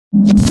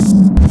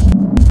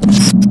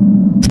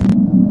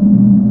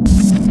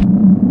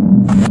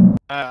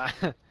Uh,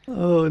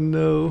 Oh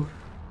no.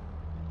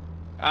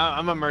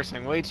 I'm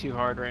immersing way too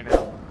hard right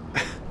now.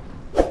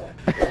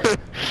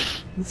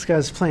 This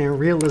guy's playing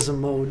realism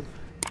mode.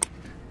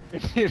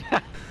 Dude,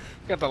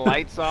 got the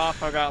lights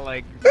off. I got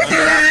like thunder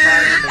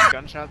outside and the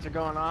gunshots are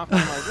going off. I'm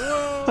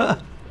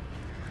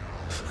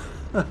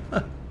like,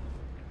 whoa!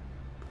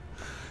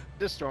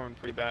 This storming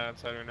pretty bad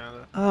outside right now,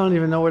 though. I don't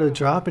even know where to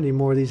drop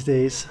anymore these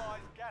days.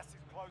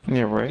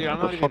 Yeah, right. Dude, I'm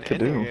What not the even fuck to in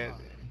there do? yet.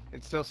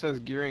 It still says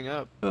gearing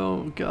up.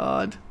 Oh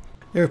god.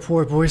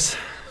 Airport, boys.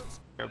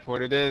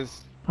 Airport it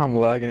is. I'm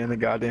lagging in the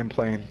goddamn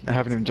plane. I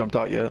haven't even jumped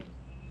out yet.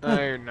 No,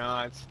 you're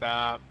not.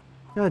 Stop.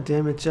 God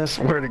damn it, Jeff.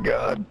 Swear to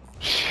God.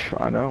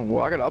 I know.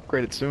 Well, I gotta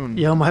upgrade it soon.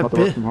 Yo, I'm about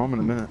to work from home in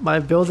a minute. my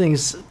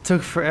buildings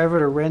took forever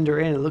to render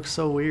in. It looks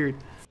so weird.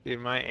 Dude,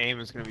 my aim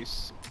is gonna be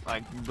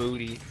like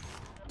booty.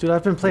 Dude,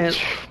 I've been playing.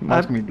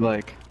 Mine's gonna be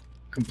like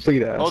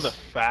complete ass. Oh, the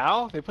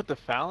foul? They put the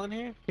foul in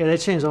here? Yeah, they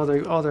changed all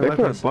their They put a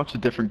weapons. bunch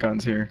of different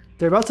guns here.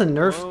 They're about to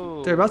nerf.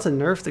 Whoa. They're about to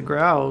nerf the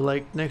Growl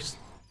like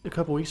a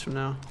couple weeks from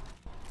now.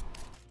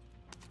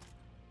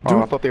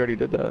 Oh, I thought they already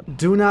did that.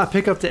 Do not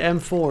pick up the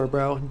M4,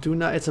 bro. Do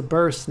not. It's a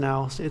burst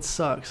now. It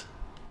sucks.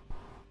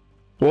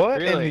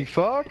 What? Really? In the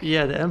fuck?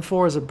 Yeah, the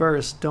M4 is a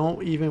burst.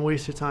 Don't even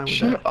waste your time with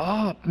Shut that.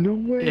 up! No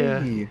way.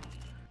 Yeah.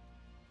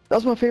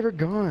 That's my favorite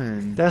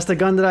gun. That's the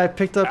gun that I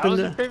picked up That in was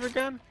your the favorite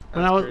gun?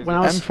 when I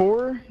was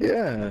M4?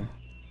 Yeah.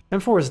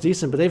 M4 is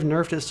decent, but they've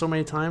nerfed it so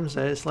many times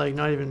that it's like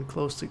not even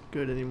close to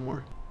good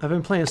anymore. I've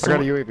been playing I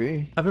got a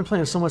UAV. I've been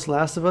playing so much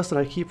Last of Us that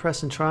I keep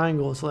pressing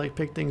triangle to like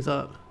pick things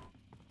up.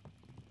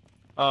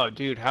 Oh,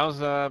 dude, how's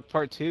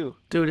part 2?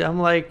 Dude, I'm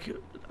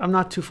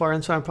not too far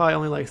in, so I'm probably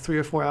only like 3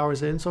 or 4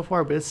 hours in so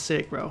far, but it's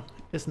sick, bro.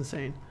 It's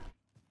insane.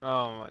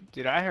 Oh,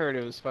 dude, I heard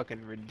it was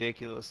fucking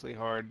ridiculously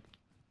hard.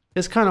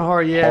 It's kind of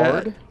hard, yeah.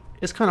 Hard?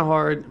 It's kind of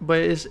hard, but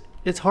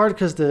it's hard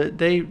because they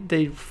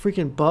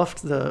freaking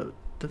buffed the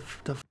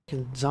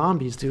freaking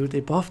zombies, dude. They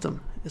buffed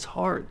them. It's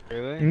hard.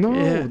 Really? No,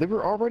 Yeah. they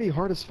were already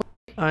hard as fuck.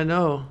 I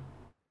know.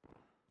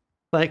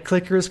 Like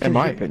clickers can In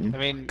my hear- opinion. I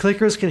mean,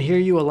 clickers can hear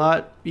you a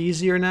lot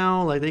easier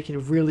now. Like they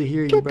can really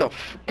hear you, Get bro. the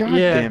God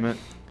Yeah. damn it.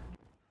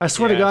 I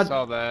swear yeah, to I God,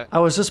 saw that. I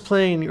was just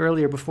playing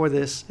earlier before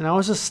this, and I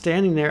was just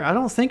standing there. I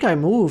don't think I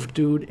moved,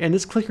 dude. And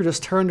this clicker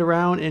just turned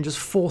around and just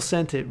full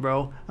sent it,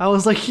 bro. I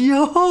was like,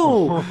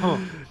 yo!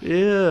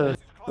 Yeah.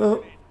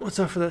 Oh, what's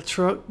up for that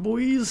truck,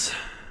 boys?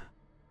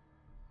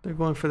 They're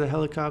going for the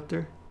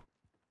helicopter.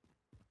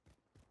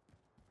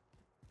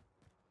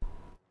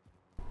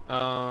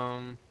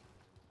 I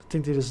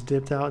think they just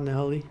dipped out in the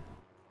heli.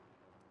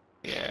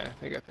 Yeah,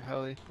 they got the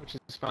heli, which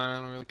is fine. I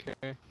don't really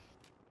care.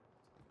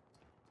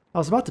 I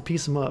was about to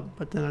piece them up,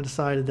 but then I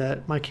decided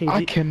that my KD...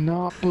 I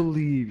cannot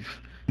believe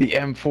the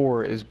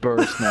M4 is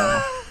burst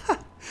now.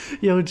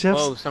 Yo, Jeff's...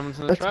 Whoa, someone's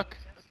in the truck?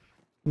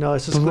 No,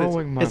 it's just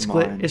blowing glitch. my It's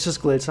mind. It's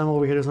just glitched. I'm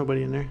over here. There's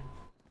nobody in there.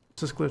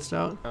 It's just glitched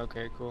out.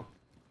 Okay, cool.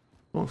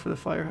 Going for the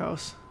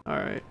firehouse. All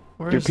right.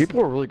 Dude,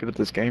 people are really good at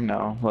this game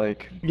now.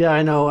 Like, Yeah,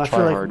 I know. I feel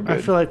Try like hard I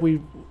good. feel like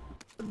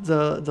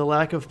the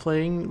lack of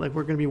playing, like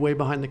we're gonna be way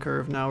behind the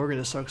curve now. We're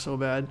gonna suck so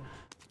bad.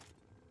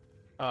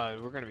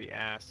 We're gonna be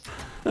ass.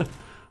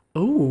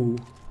 Ooh,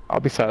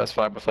 I'll be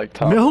satisfied with like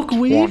top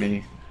Milkweed?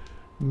 20.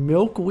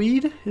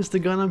 milkweed is the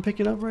gun I'm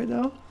picking up right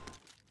now.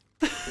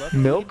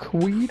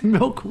 Milkweed?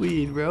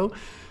 Milkweed, bro.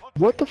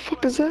 What the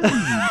fuck is that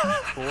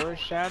mean?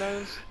 Forest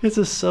shadows? It's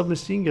a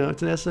submachine gun.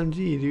 It's an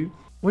SMG, dude.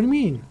 What do you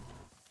mean?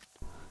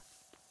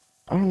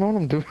 I don't know what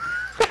I'm doing.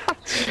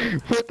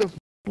 What the?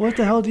 What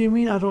the hell do you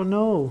mean? I don't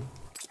know.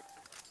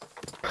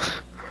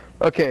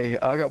 Okay,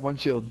 I got one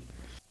shield.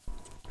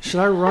 Should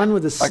I run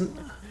with the?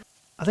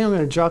 I think I'm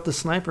gonna drop the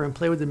sniper and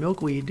play with the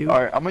milkweed, dude.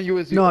 All right, I'm gonna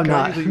use. No, I'm can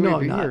I not. use a No,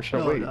 UAV I'm not. or should I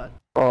No, I'm wait? not.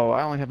 Oh,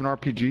 I only have an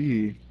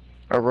RPG.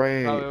 All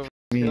right. Oh,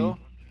 me. still?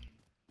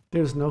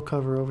 There's no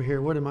cover over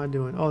here. What am I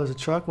doing? Oh, there's a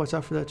truck. Watch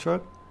out for that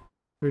truck.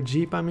 Or a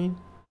Jeep, I mean.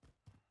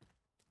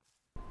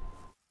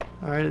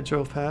 Alright, it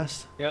drove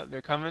past. Yep,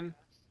 they're coming.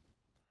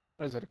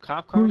 What is it, a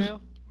cop car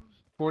now?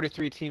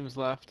 43 teams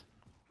left.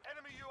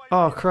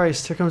 Oh,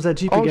 Christ. Here comes that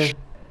Jeep Oh, again.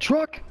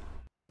 truck!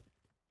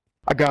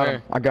 I got him.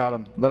 Where? I got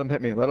him. Let him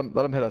hit me. Let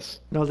him hit us.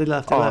 No, they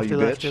left. They Oh, left. you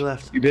They left. bitch. They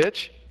left. You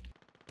bitch.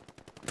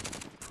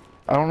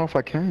 I don't know if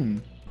I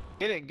can.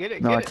 Get it, get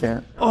it, No, get I it.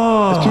 can't.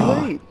 Oh! It's too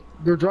late.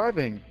 They're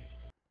driving.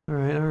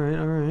 Alright, alright,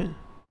 alright.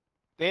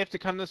 They have to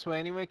come this way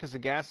anyway, because the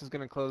gas is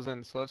gonna close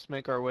in, so let's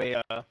make our way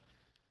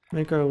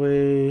Make our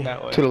way.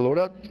 that way. To the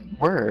loadout?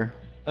 Where?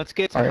 Let's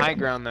get some Alright. high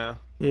ground though.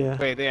 Yeah.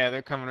 Wait, yeah,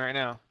 they're coming right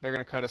now. They're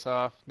gonna cut us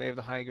off. They have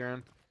the high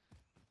ground.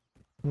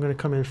 I'm gonna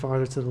come in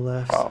farther to the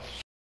left. Oh,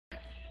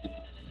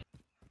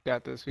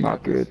 Got this. We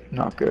not got this. good.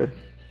 Not good.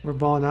 We're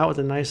balling out with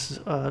a nice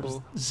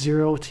Cool.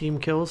 0 team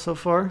kills so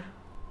far.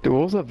 Dude,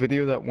 what was that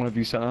video that one of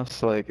you sent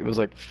us? Like, it was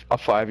like a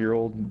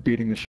 5-year-old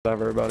beating the shit out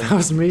of everybody. That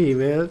was me,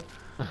 man.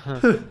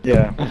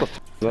 Yeah, what the f is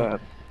that?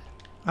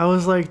 I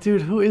was like,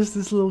 dude, who is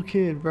this little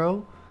kid,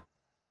 bro?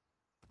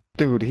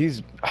 Dude,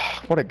 he's...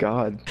 what a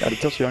god. At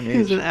such a young age.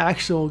 He's an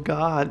actual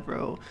god,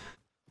 bro.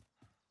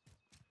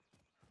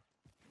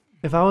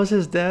 If I was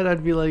his dad,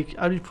 I'd be like,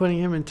 I'd be putting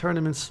him in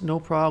tournaments, no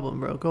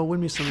problem, bro. Go win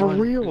me some For money.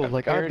 real,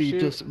 like I'd be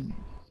Parachute? just.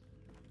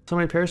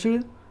 Somebody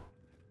parachuted?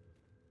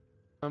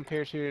 I'm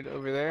parachuted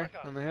over there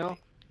on the hill.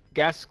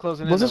 Gas is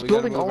closing in. Was though. this We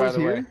gotta building move always out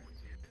of the way. here?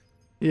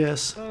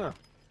 Yes. Oh.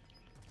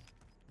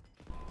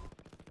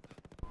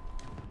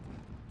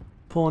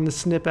 Pulling the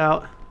snip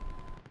out. I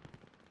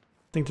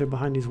think they're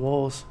behind these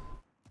walls.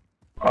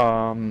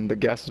 The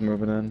gas is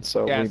moving in,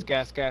 so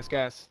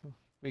Gas.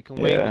 We can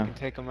wait. Yeah. We can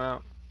take them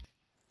out.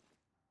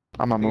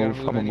 I'm gonna We move.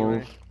 gotta I'm gonna anyway.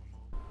 move.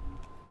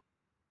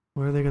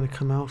 Where are they gonna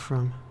come out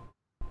from?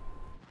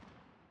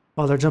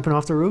 Oh, they're jumping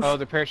off the roof? Oh,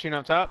 they're parachuting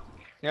up top.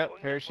 Yep,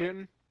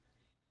 parachuting.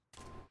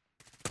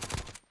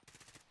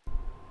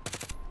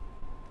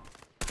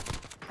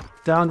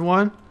 Downed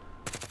one.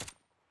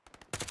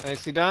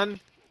 Nicely done.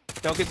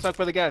 Don't get stuck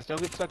by the gas. Don't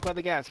get stuck by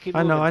the gas. Keep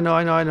I moving.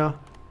 know.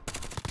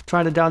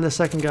 Trying to down the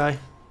second guy.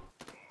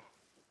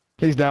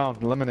 He's down,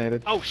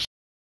 eliminated. Oh,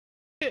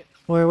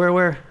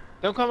 Where?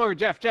 don't come over,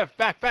 Jeff.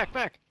 Back.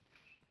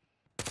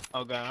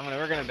 Oh god,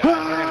 we're gonna die.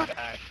 We're gonna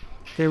die.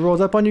 They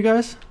rolled up on you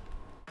guys?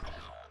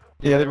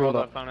 Yeah, they rolled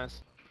up. on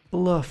us.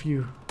 Bluff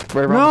you.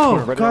 Right around No,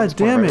 this corner. Right God around this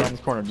corner, damn right it. around this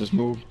corner. Just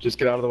move. Just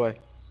get out of the way.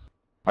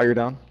 Oh, you're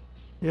down.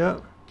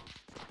 Yep.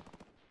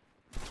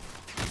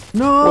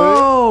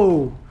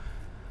 No!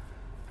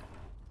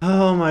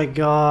 Oh my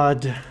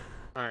god.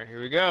 Alright,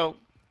 here we go.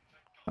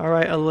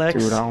 Alright,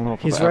 Alex. Dude, I don't know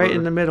if He's I've right ever-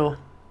 in the middle.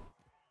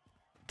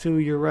 To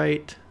your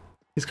right.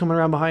 He's coming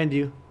around behind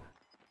you.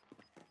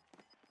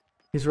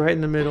 He's right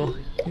in the middle.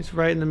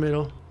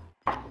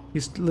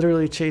 He's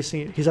literally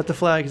chasing it. He's at the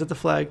flag.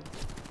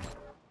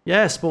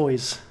 Yes,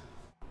 boys.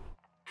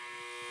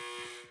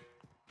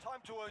 Time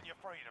to earn your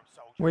freedom,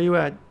 soldier. Where you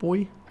at,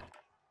 boy?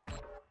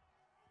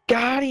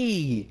 Got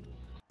he.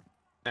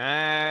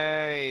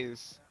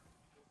 Nice.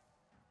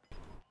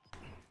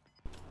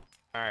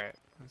 Alright,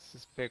 let's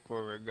just pick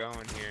where we're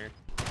going here.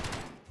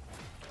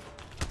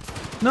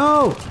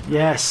 No!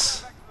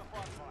 Yes!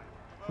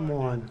 Come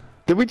on.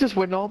 Did we just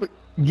win all the?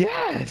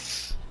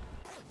 Yes.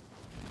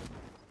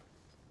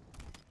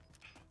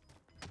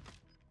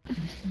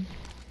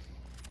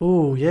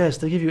 Ooh, yes,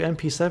 they give you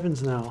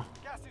MP7s now.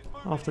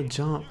 Off the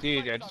jump.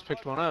 Dude, I just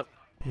picked one up.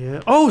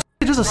 Yeah. Oh,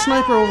 there's a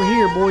sniper over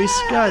here, boys.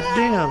 God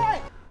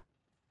damn.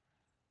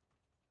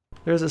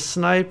 There's a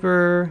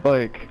sniper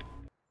Like.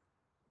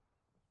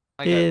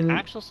 Like In- an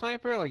actual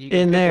sniper? Like you can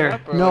in pick it there.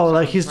 up, or No,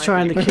 like someone he's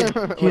trying to sniping you?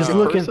 kill. He's Like a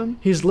looking. person?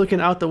 He's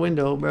looking out the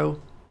window, bro.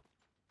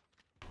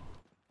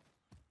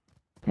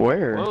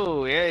 Where?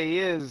 Whoa, yeah, he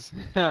is.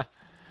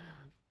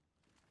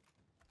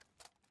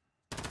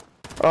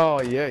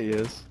 Oh yeah, he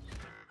is.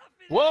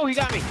 Whoa, he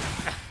got me!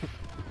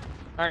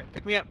 Alright,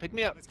 pick me up.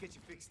 Let's get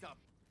you fixed up.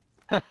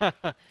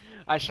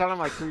 I shot him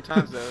like 3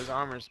 times though, his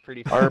armor's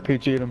pretty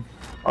RPG'd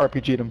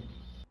him.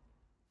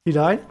 He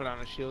died? Put on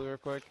a shield real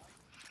quick.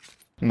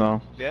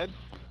 No. Dead?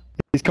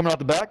 He's coming out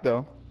the back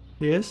though.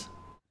 He is?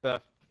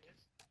 Stuff.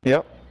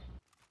 Yep.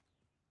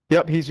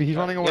 Yep. He's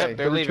running away. Yep,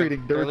 they're leaving.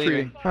 retreating. They're leaving.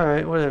 retreating.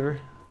 Alright, whatever.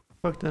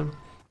 Fuck them.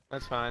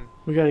 That's fine.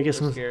 We gotta get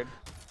We're some. scared.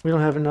 We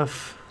don't have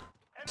enough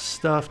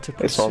stuff to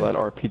They saw pursue. that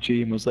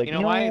RPG and was like, You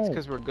know why? It's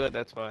because we're good,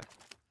 that's why.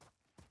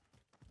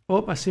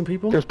 Oh, I seen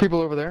people. There's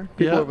people over there.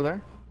 People Yeah. over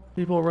there.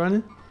 People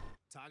running.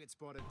 Target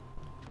spotted.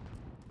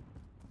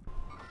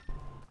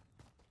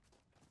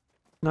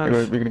 Not.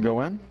 We're gonna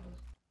go in.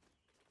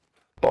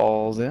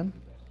 Balls in.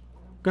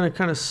 Gonna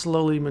kind of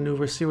slowly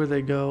maneuver, see where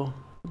they go.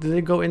 Do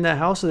they go in that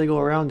house or they go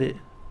around it?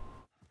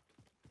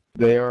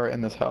 They are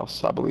in this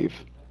house, I believe.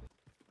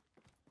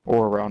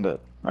 Or around it.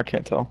 I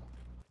can't tell.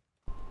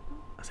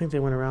 I think they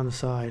went around the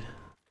side.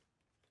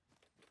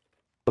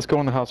 Let's go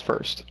in the house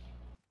first.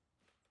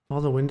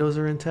 All the windows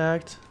are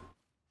intact.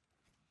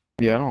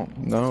 Yeah, I don't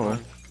know.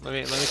 Let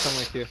me come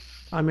with you.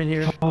 I'm in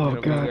here. Oh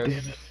It'll be god good.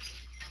 damn it.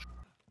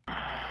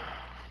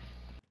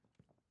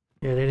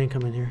 Yeah, they didn't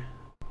come in here.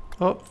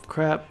 Oh,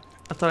 crap.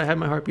 I thought I had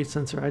my heartbeat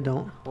sensor. I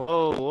don't.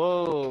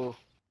 Whoa.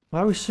 Why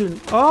are we shooting?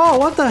 Oh,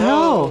 what the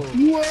hell?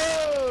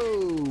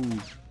 Whoa!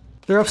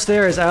 They're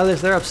upstairs,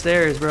 Alice. They're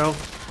upstairs, bro.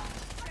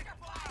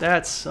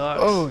 That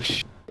sucks. Oh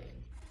sh.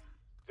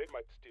 They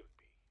might still be.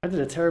 I did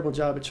a terrible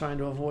job at trying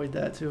to avoid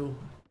that, too.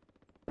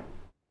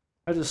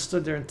 I just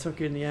stood there and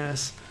took it in the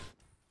ass.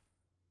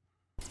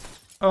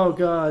 Oh,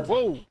 God.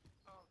 Whoa!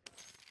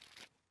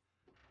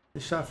 They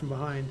shot from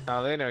behind.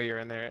 Oh, they know you're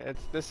in there.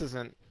 This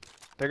isn't...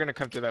 They're gonna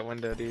come through that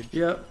window, dude.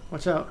 Yep.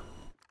 Watch out.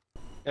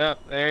 Yep,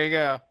 there you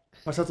go.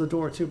 Watch out the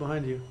door, too,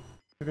 behind you.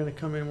 They're gonna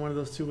come in one of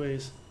those 2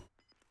 ways.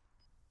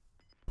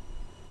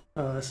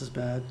 Oh, this is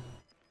bad.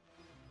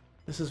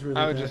 This is really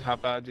I would bad. just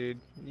hop out, dude.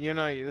 You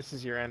know, this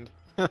is your end.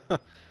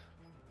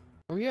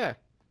 Oh, yeah.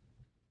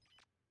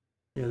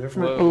 Yeah, they're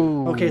from...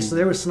 Whoa. Okay, so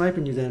they were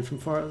sniping you then from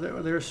far...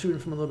 They were shooting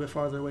from a little bit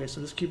farther away,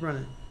 so just keep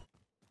running.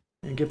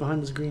 And get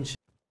behind this green shit.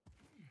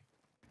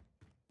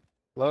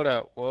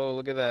 Loadout. Whoa,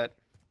 look at that.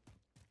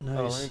 Oh,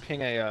 let Nice. me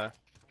ping a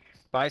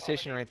buy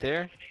station right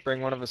there.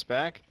 Bring one of us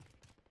back.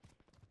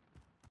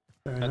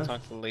 Fair Gotta enough.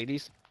 talk to the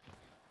ladies.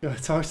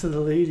 Gotta talk to the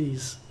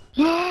ladies.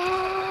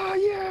 Ah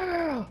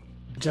yeah!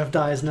 Jeff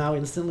dies now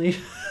instantly.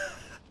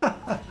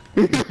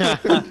 He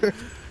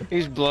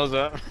just blows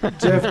up.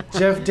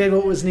 Jeff did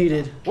what was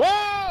needed.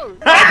 Whoa!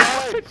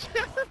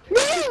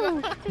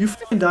 You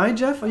fucking died,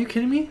 Jeff? Are you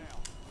kidding me?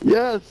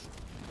 Yes.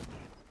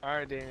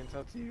 Alright, Damien, it's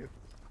up to you.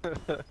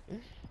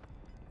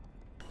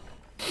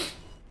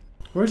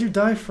 Where'd you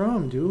die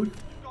from, dude?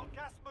 Got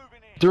gas moving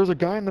in. There was a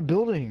guy in the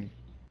building.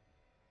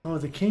 Oh,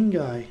 the king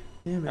guy.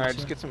 Damn it. Alright, Jeff.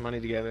 just get some money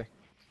together.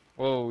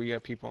 Whoa, we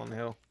got people on the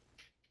hill.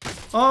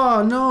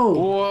 Oh, no!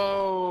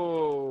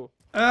 Whoa!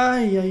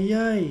 Ay, ay,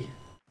 ay.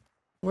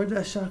 Where'd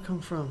that shot come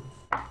from?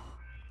 25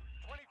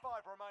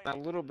 remain. That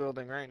little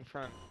building right in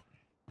front.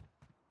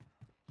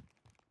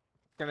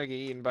 Gonna get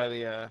eaten by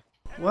the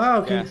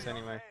Wow, okay. gas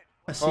anyway.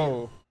 I see him.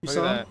 Oh, You look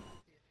saw at him?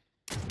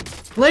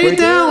 Lay it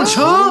down,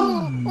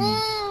 chump!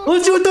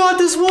 What you thought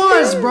this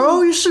was,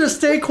 bro? You should have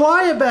stayed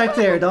quiet back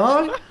there,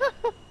 dog.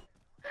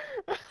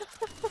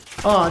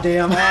 Oh,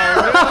 damn.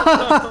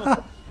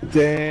 Damn.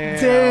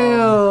 Damn.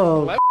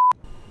 Oh,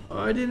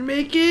 I didn't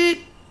make it.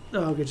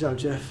 Oh, good job,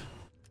 Jeff.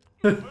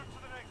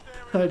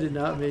 I did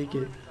not make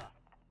it.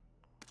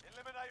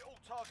 Eliminate all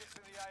targets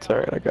in the AO. It's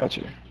alright, I got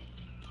you.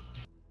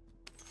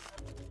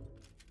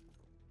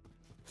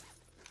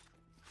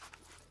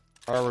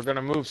 Alright, we're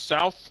gonna move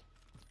south.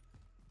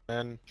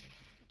 And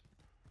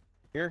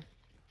here.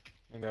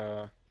 And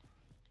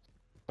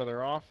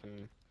further off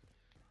and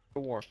the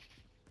war.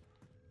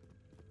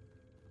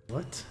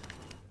 What?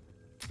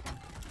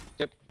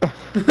 Yep.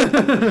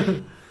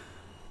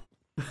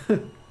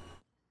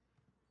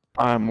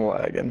 I'm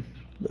lagging.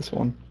 This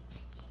one.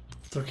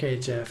 It's okay,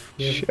 Jeff.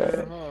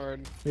 Shit.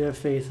 Hard. We have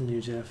faith in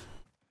you, Jeff.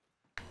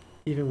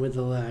 Even with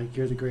the lag,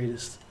 you're the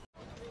greatest.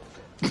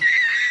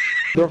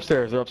 They're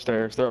upstairs. They're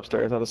upstairs. They're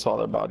upstairs. I just saw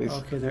their bodies.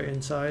 Okay, they're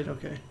inside.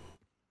 Okay.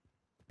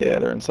 Yeah,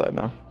 they're inside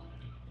now.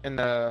 In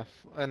the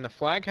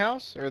flag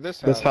house or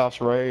this house? This house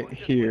right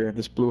here.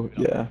 This blue.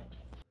 Yeah.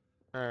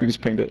 We Alright.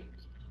 just pinged it.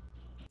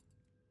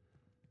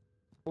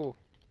 Cool.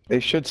 They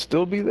should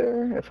still be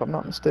there, if I'm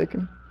not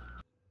mistaken.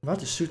 I'm about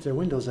to shoot their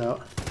windows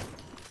out.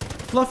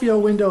 Fluffy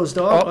old windows,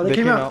 dog. Oh, they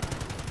came out.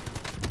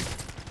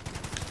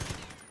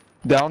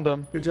 Downed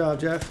them. Good job,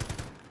 Jeff.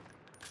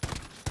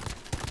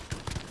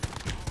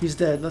 He's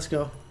dead. Let's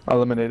go.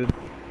 Eliminated.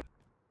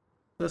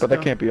 Let's But go.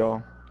 that can't be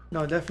all.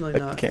 No, definitely That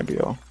not. can't be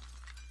all.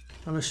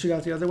 I'm gonna shoot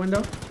out the other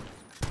window.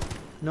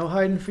 No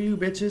hiding for you,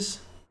 bitches.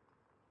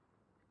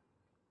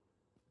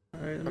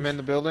 Alright, I'm in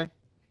the building.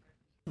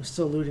 I'm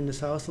still looting this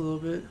house a little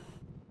bit.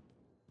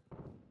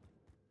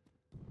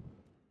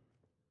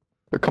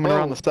 They're coming Whoa.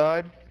 around the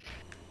side.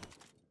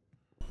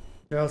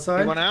 They're You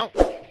outside? went out?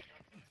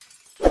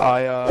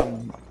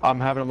 I'm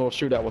having a little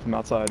shootout with them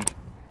outside.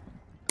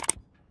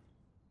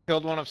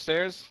 Killed one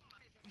upstairs?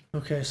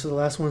 Okay, so the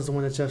last one's the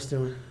one that Jeff's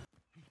doing.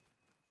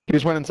 He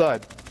just went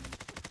inside.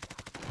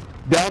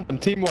 Downed them.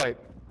 Team white.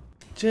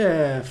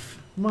 Jeff!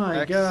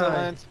 My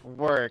God. Excellent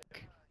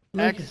work.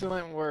 Look at-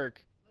 Excellent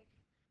work.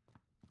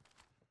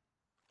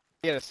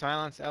 He had a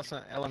silence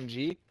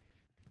LMG?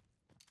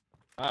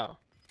 Wow.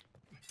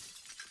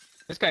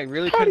 This guy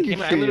really How couldn't do you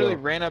keep I literally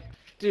feel? ran up.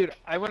 Dude,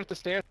 I went up the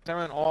stairs. I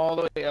went all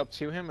the way up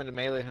to him and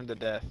meleeed him to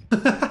death.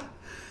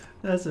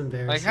 That's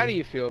embarrassing. Like, how do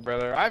you feel,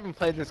 brother? I haven't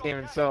played this game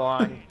in so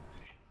long.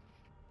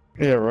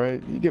 Yeah,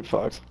 right. You get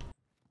fucked.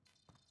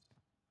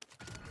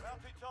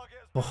 Bounty target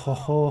has Oh, been ho,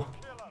 ho.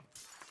 marked. Kill 'em.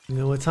 You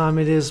know what time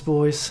it is,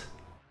 boys.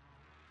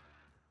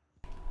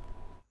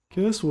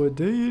 Guess what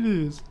day it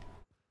is?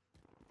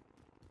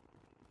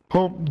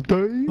 Hump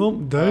day.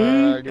 Hump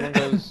day.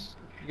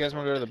 You guys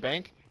want to go to the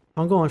bank?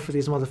 I'm going for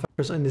these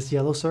motherfuckers in this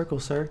yellow circle,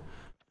 sir.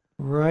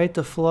 Right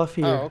the fluff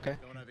here. Oh, okay.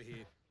 Going over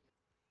here.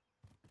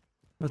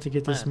 About to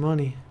get this Man.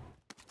 money.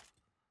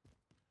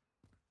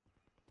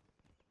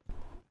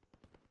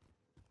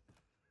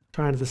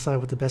 Trying to decide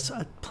what the best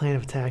plan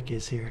of attack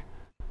is here.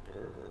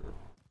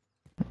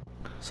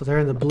 So they're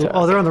in the blue. Attack.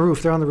 Oh, they're on the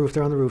roof. They're on the roof.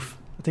 They're on the roof.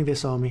 I think they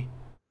saw me.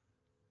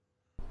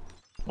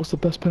 What's the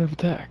best plan of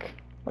attack?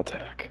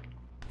 Attack.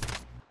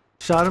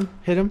 Shot him.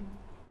 Hit him.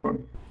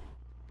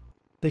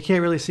 They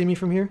can't really see me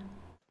from here.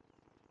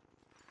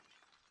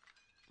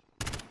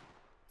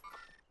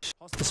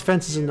 This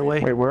fence is in the way.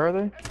 Wait, where are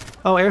they?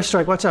 Oh,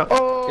 airstrike! Watch out!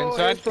 Oh,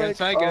 Get inside, get airstrike.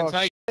 inside, get Oh,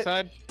 inside, get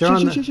inside. They're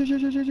on the.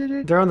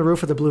 shit. They're on the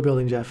roof of the blue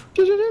building, Jeff.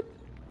 They're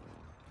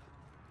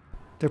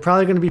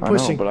probably going to be I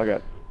pushing. know, but I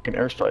got an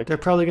airstrike. They're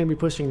probably going to be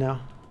pushing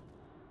now.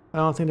 I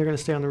don't think they're going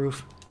to stay on the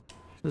roof.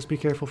 Just be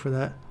careful for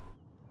that.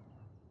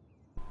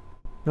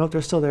 Nope,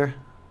 they're still there.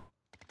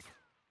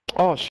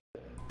 Oh shit.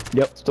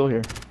 Yep, still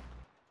here.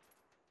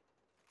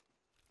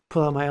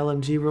 Pull out my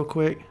LMG real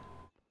quick.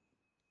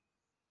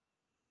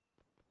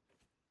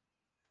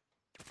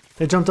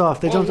 They jumped off.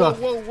 They jumped off.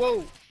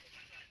 Whoa.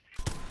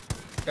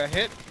 Got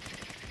hit.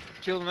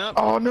 Shielding up.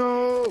 Oh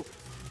no!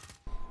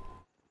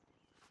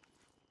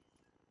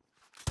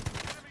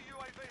 Enemy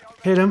UAV over.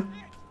 Hit him.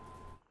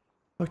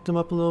 Fucked him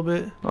up a little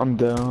bit. I'm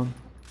down.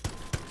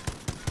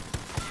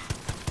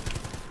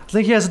 I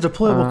think he has a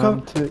deployable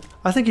cover.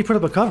 I think he put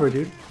up a cover,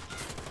 dude.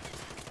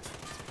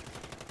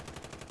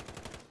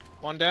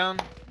 One down.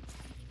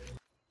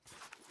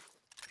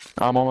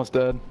 I'm almost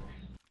dead.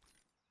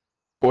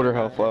 Quarter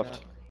health Alright,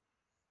 left.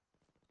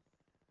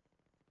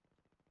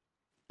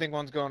 think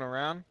one's going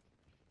around.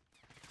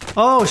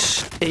 Oh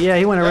shit! Yeah,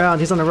 he went around.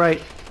 He's on the right.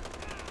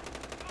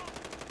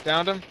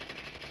 Downed him.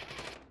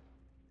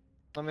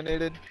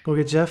 Eliminated. Go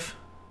get Jeff.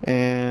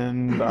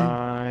 And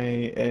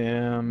I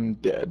am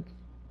dead.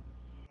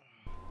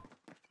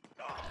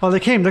 Oh, they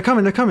came. They're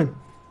coming. They're coming.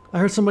 I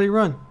heard somebody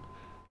run.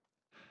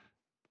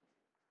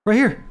 Right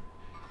here.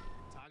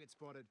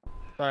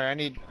 Sorry, I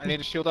need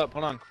to shield up.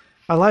 Hold on.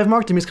 I live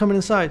marked him. He's coming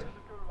inside. If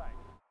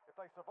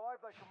they survive,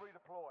 they can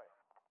redeploy.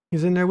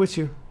 He's in there with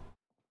you.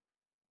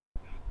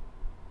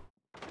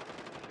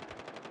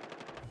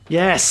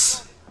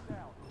 Yes.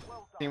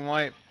 Team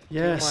wipe.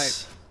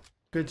 Yes.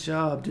 Good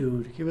job,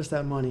 dude. Give us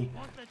that money.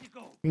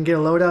 We can get a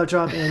loadout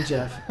drop and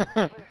Jeff.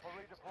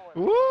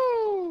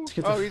 Woo!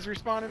 get the Oh, he's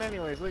respawning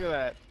anyways. Look at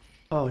that.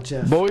 Oh,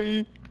 Jeff.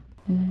 Boy!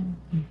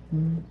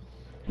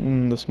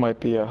 This might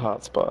be a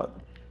hot spot.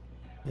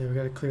 Yeah, we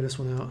gotta clear this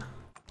one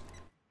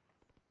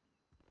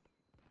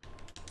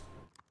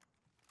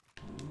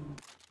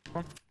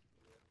out.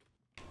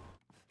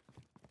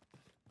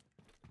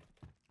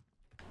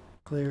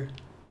 Clear.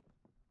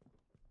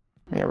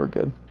 Yeah, we're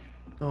good.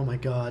 Oh my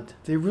god.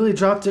 They really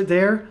dropped it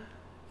there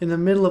in the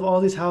middle of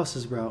all these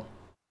houses, bro.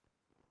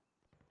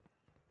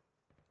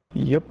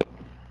 Yep.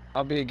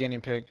 I'll be a guinea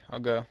pig. I'll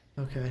go.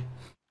 Okay.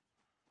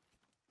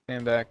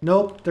 Stand back.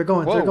 Nope, they're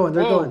going, they're Whoa, going,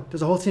 they're whoa. going.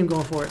 There's a whole team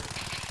going for it.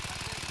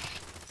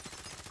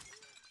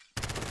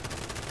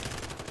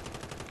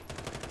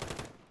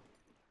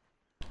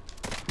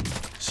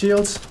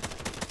 Shields.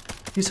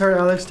 He's hurt,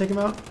 Alex. Take him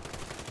out.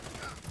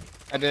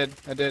 I did.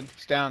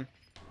 It's down.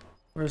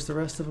 Where's the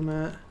rest of them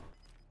at?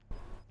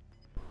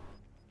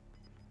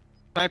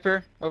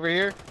 Sniper over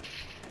here.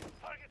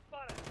 Target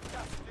spotted.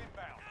 Gas is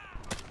inbound.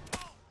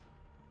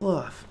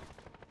 Bluff.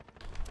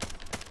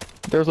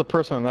 There's a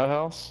person in that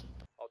house.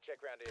 I'll check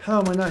round here. How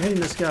am I not hitting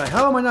this guy?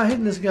 How am I not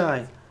hitting this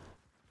guy?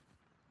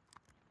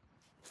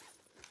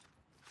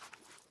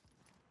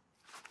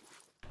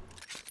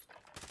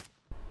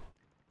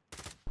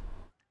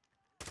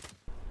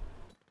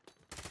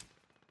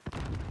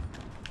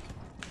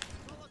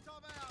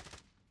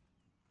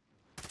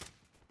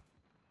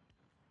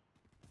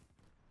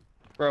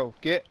 Bro,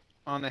 get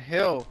on the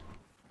hill.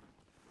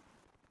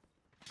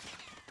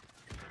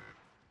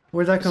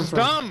 Where'd that come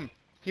from?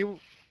 Stum!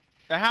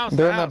 The house.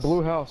 They're the in house. that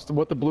blue house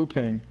with the blue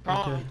ping.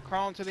 Okay.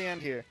 Crawling to the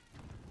end here.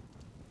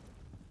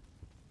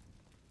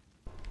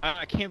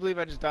 I can't believe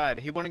I just died.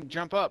 He wouldn't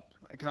jump up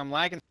because I'm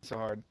lagging so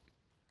hard.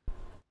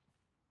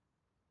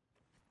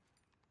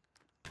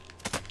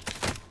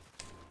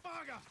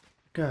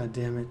 God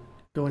damn it.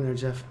 Go in there,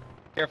 Jeff.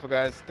 Careful,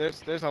 guys.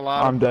 There's a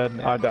lot. I'm dead.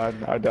 I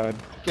died.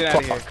 Get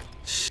out of here.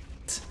 Shit.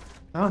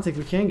 I don't think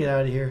we can get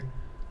out of here.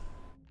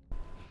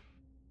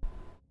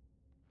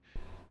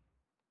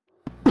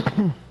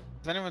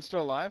 Is anyone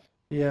still alive?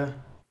 Yeah.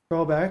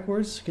 Crawl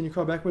backwards. Can you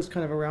crawl backwards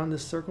kind of around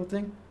this circle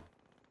thing?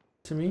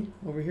 To me,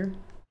 over here?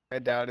 I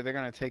doubt it. They're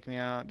gonna take me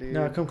out, dude.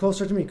 No, come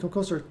closer to me. Come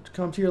closer.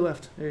 Come to your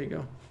left. There you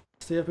go.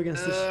 Stay up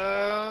against this.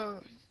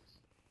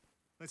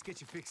 Let's get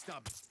you fixed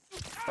up.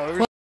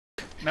 Oh,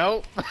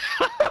 nope.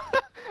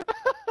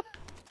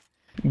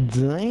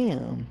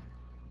 Damn.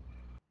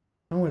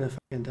 I'm gonna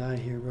fucking die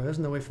here, bro. There's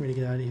no way for me to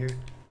get out of here.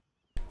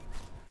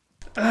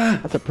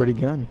 That's a pretty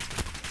gun.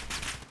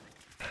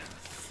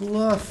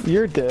 Fluff.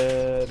 You're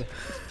dead.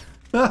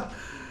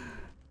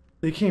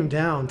 They came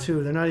down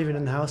too. They're not even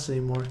in the house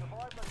anymore.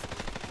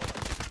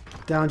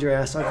 Downed your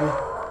ass, ugly.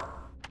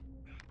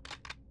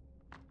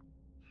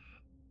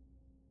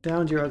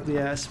 Downed your ugly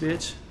ass,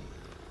 bitch.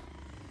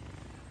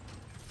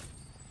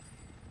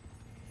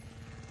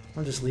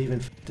 I'm just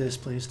leaving this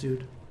place,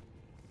 dude.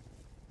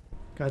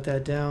 Got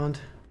that downed.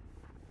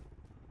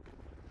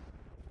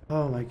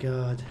 Oh my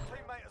god.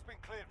 Teammate has been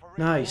cleared for redeployment.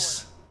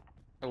 Nice.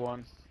 The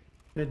one.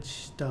 Good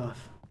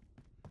stuff.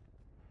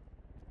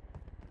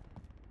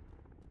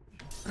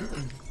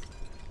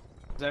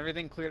 Is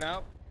everything cleared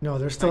out? No,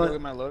 they're Can I go still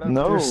with my loadout?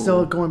 No. they're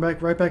still going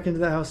back right back into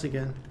that house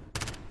again.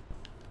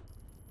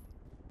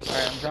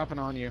 Alright, I'm dropping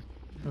on you.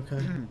 Okay.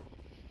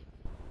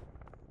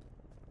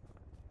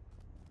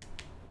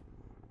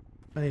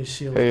 I need a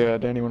shield. Hey,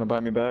 Danny, wanna buy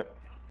me back?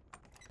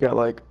 Got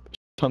like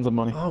tons of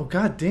money. Oh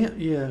god damn,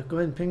 yeah, go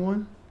ahead and ping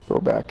one. Go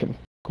back and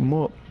come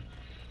up.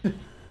 Dude,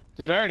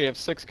 I already have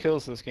 6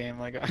 kills this game.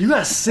 Like, You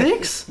got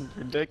 6?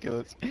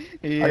 ridiculous.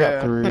 Yeah. I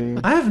got 3.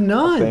 I have I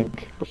none.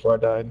 think before I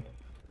died.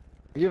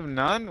 You have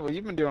none? Well,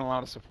 you've been doing a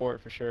lot of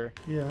support for sure.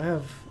 Yeah, I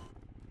have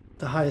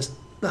the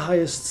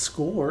highest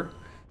score.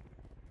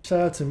 Shout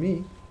out to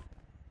me.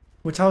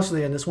 Which house are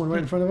they in? This one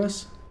right in front of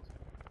us?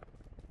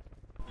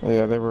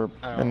 Yeah, they were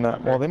I in don't that.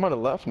 remember. Well, they might have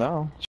left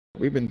now.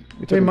 We took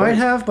They a might break.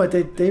 have, but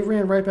they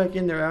ran right back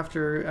in there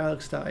after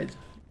Alex died.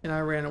 And I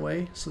ran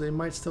away, so they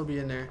might still be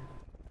in there.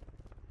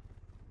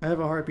 I have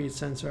a heartbeat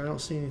sensor. I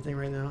don't see anything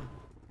right now.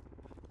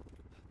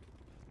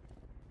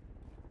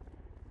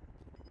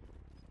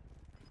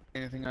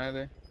 Anything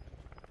either?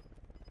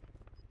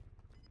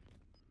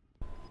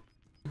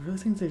 You really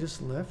think they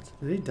just left?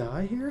 Did they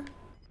die here?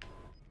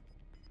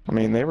 I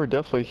mean, they were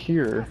definitely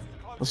here.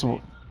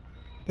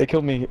 They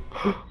killed me.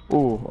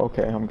 Ooh,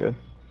 okay, I'm good.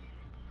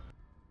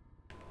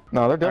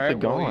 No, they're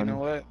definitely Alright, well, gone. you know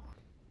what?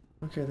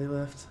 Okay, they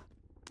left.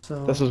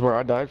 So This is where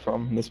I died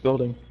from, in this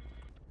building.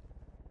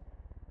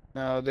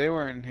 No, they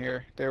weren't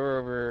here. They were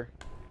over,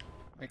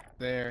 like,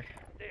 there.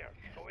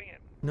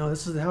 no,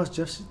 this is the house.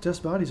 Jeff's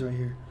body's right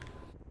here.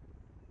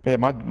 Yeah,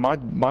 my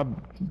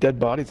dead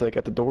body's like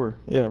at the door.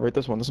 Yeah, right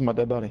this one. This is my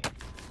dead body.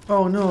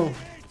 Oh no.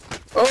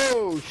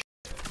 Oh,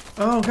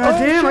 Oh god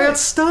damn! I got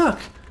stuck.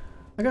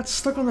 I got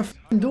stuck on the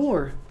f***ing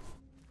door.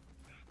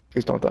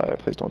 please don't die.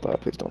 Please don't die.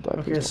 Please don't die.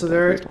 Okay, Please so don't die,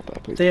 they're please don't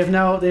die,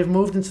 please. they've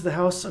moved into the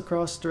house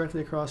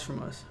directly across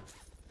from us.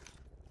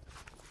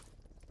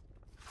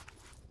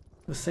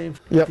 The same.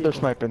 Yep, people. they're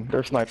sniping.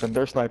 They're sniping.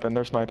 They're sniping.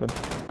 They're sniping.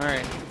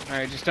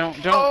 Alright, just don't.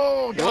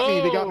 Oh, got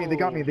me. They got me. They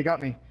got me. They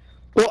got me.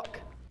 Look.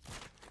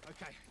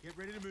 Okay, get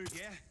ready to move,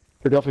 yeah?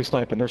 They're definitely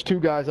sniping. There's two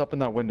guys up in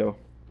that window.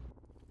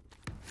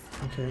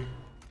 Okay.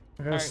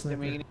 I got a Alright,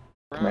 sniper.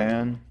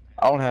 Man,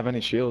 I don't have any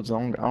shields. I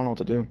don't know what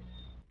to do.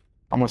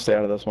 I'm gonna stay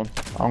out of this one.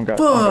 I don't got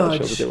a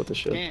shield to deal with this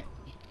shit.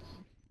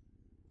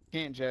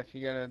 Can't, Jeff.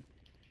 You gotta.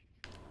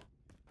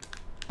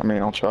 I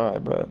mean, I'll try,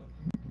 but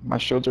my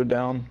shields are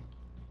down.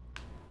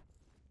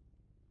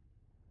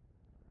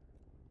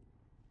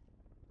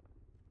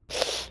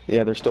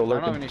 Yeah, they're still I don't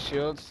have lurking. any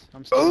shields.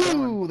 I'm still going.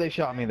 Ooh, they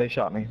shot me. They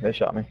shot me. They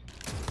shot me.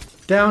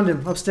 Downed him I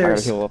gotta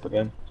upstairs. heal up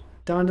again.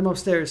 Downed him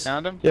upstairs.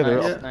 Found him? Yeah,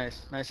 they're nice, up.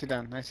 nice. Nicely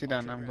done. Nicely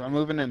done. I'm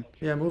moving in.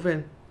 Yeah, move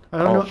in. I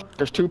don't Oh, know.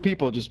 there's two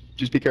people. Just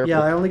be careful. Yeah,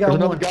 I only got There's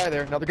one. another guy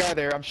there. Another guy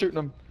there. I'm shooting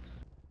him.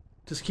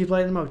 Just keep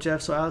lighting them up,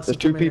 Jeff. So Alex. There's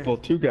can two come in people.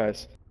 Two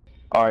guys.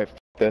 All right, f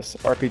this.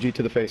 RPG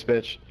to the face,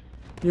 bitch. here.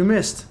 You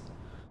missed.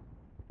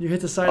 You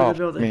hit the side Oh, of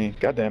the building. me.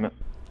 God damn it.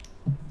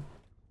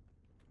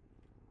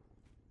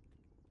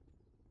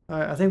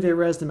 Alright, I think they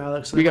rezzed him,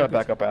 Alex. So We they gotta might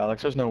back up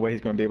Alex. There's no way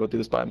he's gonna be able to do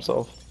this by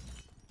himself.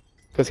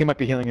 Because he might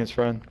be healing his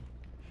friend.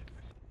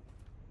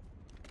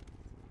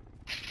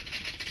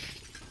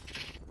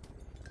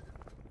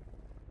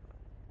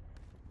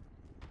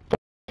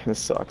 This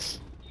sucks.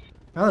 be-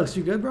 Alex,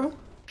 you good, bro?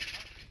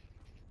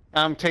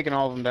 I'm taking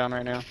all of them down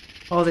right now.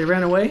 Oh, they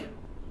ran away?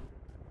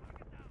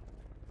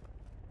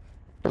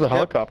 There's a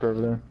helicopter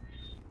over there.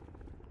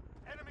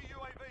 Enemy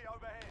UAV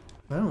overhead.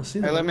 I don't see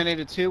I them.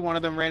 eliminated two. One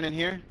of them ran in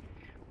here.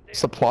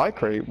 Supply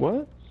crate?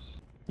 What?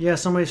 Yeah,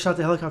 somebody shot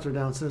the helicopter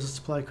down, so there's a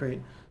supply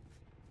crate.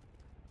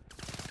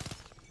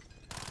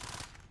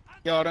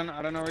 Yo, I don't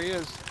know where he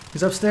is.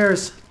 He's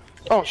upstairs.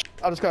 Oh,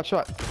 I just got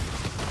shot.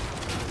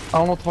 I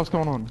don't know what the fuck's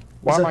going on.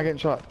 Why Is am that- I getting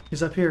shot?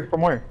 He's up here.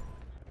 From where?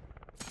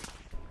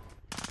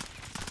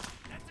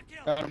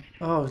 Got him.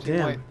 Oh,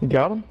 damn. You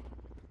got him?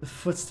 The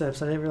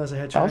footsteps. I didn't realize I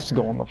had I track. was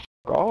going the f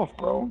off,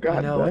 bro. God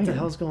I know. What the dang.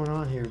 hell's going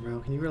on here, bro?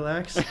 Can you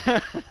relax?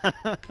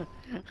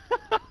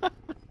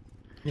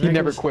 He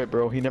never quit,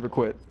 bro. He never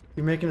quit.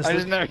 You're making us I look,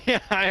 just never. Yeah,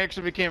 I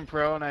actually became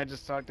pro and I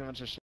just talked a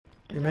bunch of shit.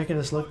 you're making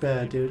us look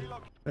bad, dude.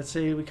 Let's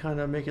say we kind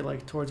of make it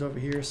like towards over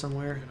here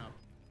somewhere.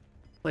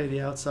 Play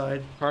the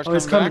outside. Car's Oh,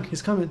 he's coming coming. back.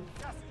 He's coming.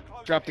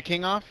 Drop the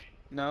king off?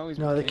 No, he's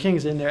No, the king.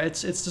 king's in there.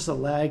 It's just a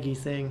laggy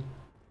thing.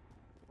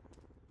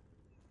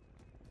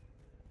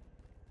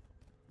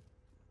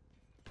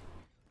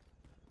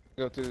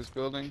 Go through this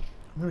building.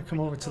 I'm gonna come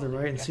over to the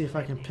right and see if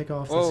I can pick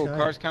off Whoa, this guy.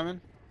 car's coming.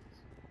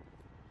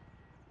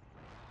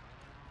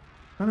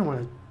 I don't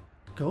want to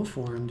go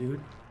for him, dude.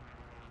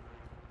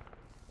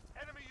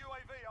 Enemy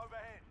UAV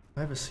overhead.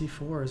 I have a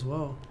C4 as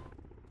well.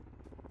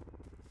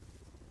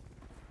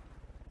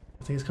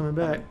 I think he's coming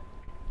back.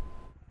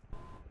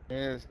 There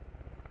he is.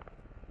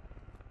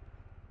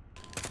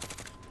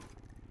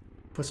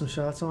 Put some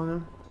shots on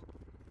him.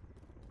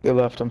 They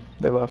left him.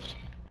 They left.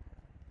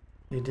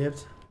 He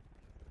dipped.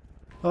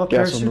 Oh,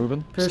 Gas is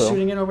moving.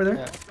 parachuting in over there.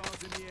 Yeah.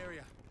 Guards in the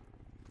area.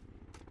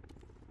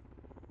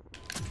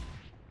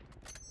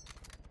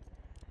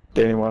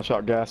 Danny, watch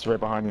out. Gas is right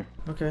behind you.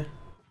 Okay.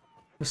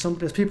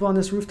 There's people on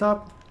this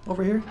rooftop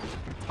over here.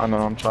 I know.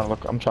 I'm trying to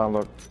look. I'm trying to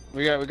look.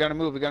 We gotta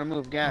move. We gotta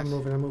move. Gas. I'm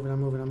moving.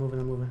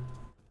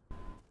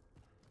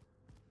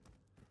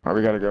 All right,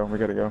 we gotta go. We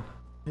gotta go.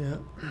 Yeah.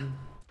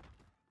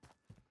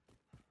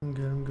 I'm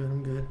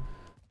good.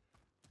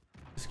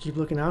 Just keep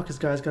looking out, because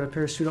guy's got a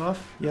parachute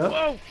off. Yep.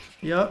 Whoa!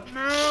 Yep.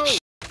 No!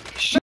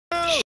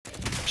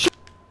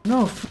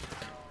 No.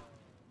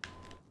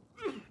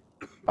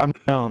 I'm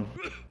down.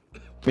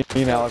 Me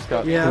and Alex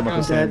got Yeah, pretty much I'm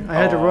the same. dead. I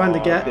had to run to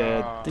get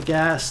dead. the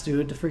gas,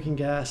 dude. The freaking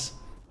gas.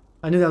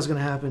 I knew that was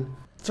gonna happen.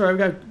 Sorry, we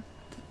got.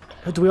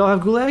 Do we all have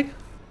gulag?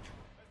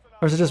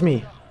 Or is it just me?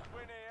 Win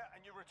here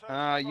and you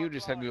return. You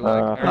just had me I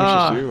like. think it's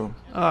just you.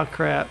 Oh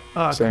crap.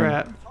 Oh Same.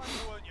 crap. Time to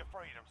earn your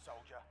freedom,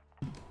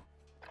 soldier.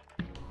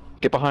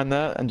 Get behind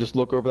that and just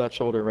look over that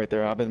shoulder right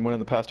there. I've been winning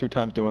the past 2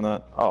 times doing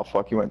that. Oh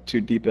fuck, you went too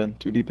deep in.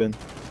 Too deep in.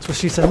 That's what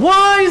she said.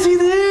 Why is he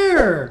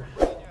there?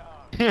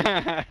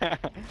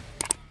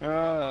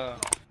 uh,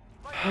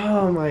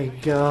 Oh my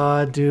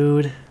god,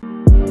 dude.